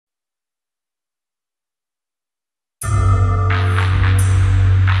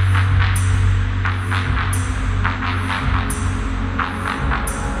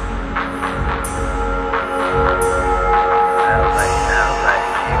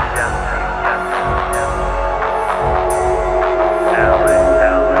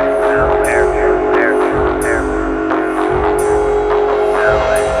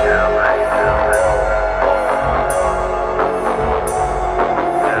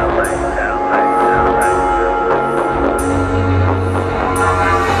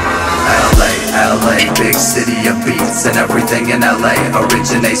big city of beats, and everything in LA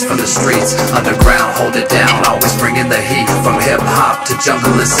originates from the streets. Underground, hold it down, always bringing the heat. From hip-hop to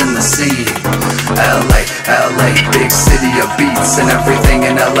jungle, it's in the scene. LA, big city of beats, and everything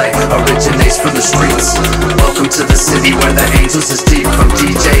in LA originates from the streets. Welcome to the city where the angels is deep. From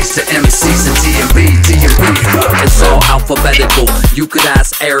DJs to MCs and D&B. It's all alphabetical, you could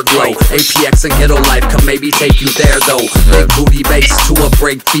ask Airglo. APX and Ghetto Life can maybe take you there though. Big booty bass to a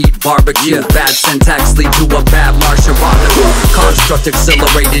breakbeat barbecue. Bad syntax lead to a bad Martian rendezvous. Construct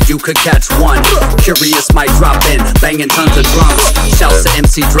accelerated, you could catch one. Curious might drop in, banging tons of drums. Shouts to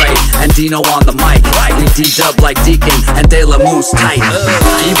MC Dre and Dino on the mic. We D-dub like Deacon and De La Moose tight.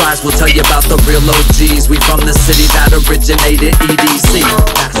 E-Vibes will tell you about the real OGs. We from the city that originated EDC.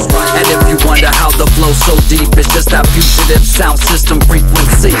 And if you wonder how the flow's so deep, it's just that fugitive sound system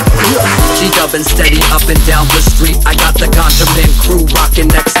frequency. G-dubbing steady up and down the street. I got the Ganja Men crew rocking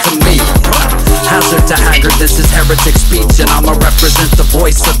next to me. Hazard to Haggard, this is heretic speech, and I'ma represent the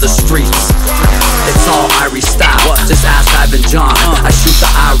voice of the streets. It's all Irish style, just ask Ivan John. I shoot the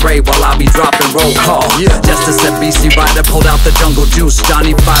IRA while I be dropping roll call. Jesta and MC Rider pulled out the jungle juice.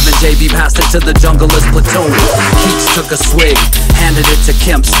 Johnny 5 and JB passed it to the junglers platoon. Keats took a swig, handed it to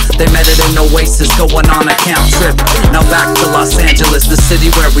Kemps. They met it in Oasis, going on a camp trip. Now back to Los Angeles, the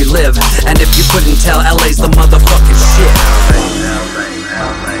city where we live. And if you couldn't tell, LA's the motherfucking shit.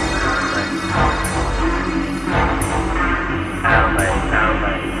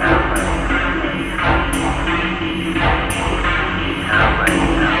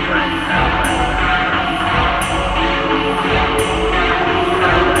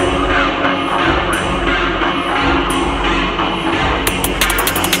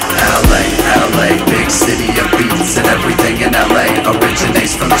 City of beats, and everything in LA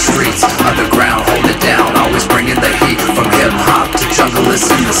originates from the streets. Underground, hold it down, always bringing the heat. From hip-hop to jungle,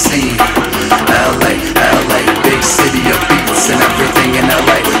 it's in the scene. LA, big city of beats, and everything in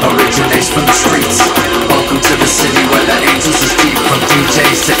LA originates from the streets. Welcome to the city where the angels is deep. From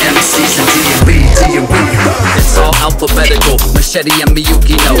DJs to MCs and D&B. It's all alphabetical, Machete and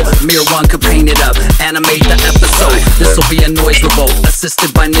Miyuki know. Mirror one could paint it up, animate the episode. This'll be a noise revolt,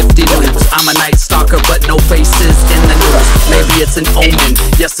 assisted by nifty noobs. I'm a night stalker, but no faces in the news. Maybe it's an omen,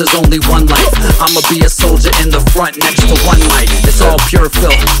 yes there's only one life. I'ma be a soldier in the front next to one mic. It's all pure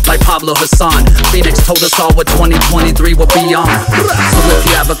filth, like Pablo Hassan. Phoenix told us all what 2023 will be on. So if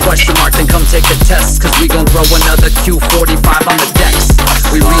you have a question mark, then come take a test, cause we gon' throw another Q45 on the decks.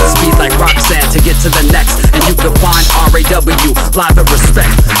 We read speed like Roxanne to get to the next, and you can find RAW, live and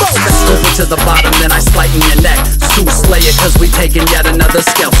respect. Scoop it to the bottom, then I slight in your neck. Sue Slayer, cause we taking yet another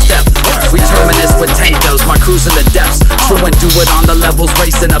scale step. We terminus with tantos, my crew's in the depths. True and do it on the levels,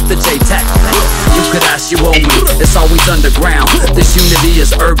 racing up the J-Tech. You could ask, you owe me, it's always underground. This unity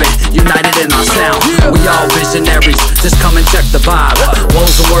is urban, united in our sound. We all visionaries, just come and check the vibe.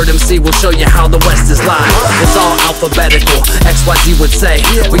 Woes and Word MC will show you how the West is live. It's all alphabetical, XYZ would say.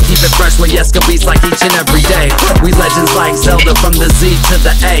 We keep it fresh with Yeska beats like each and every day. We legends like Zelda from the Z to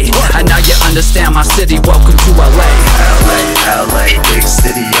the A. And now you understand my city, welcome to LA. LA, big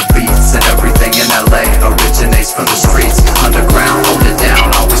city of beats, and everything in LA originates from the streets. Underground, hold it down,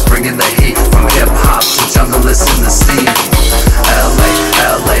 always bringing the heat. From hip-hop to jungle, it's in the scene.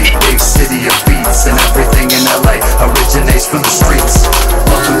 LA, big city of beats, and everything in LA originates from the streets.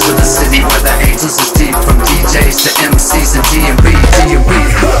 Welcome to the city where the angels is deep. From DJs to MCs and D&B.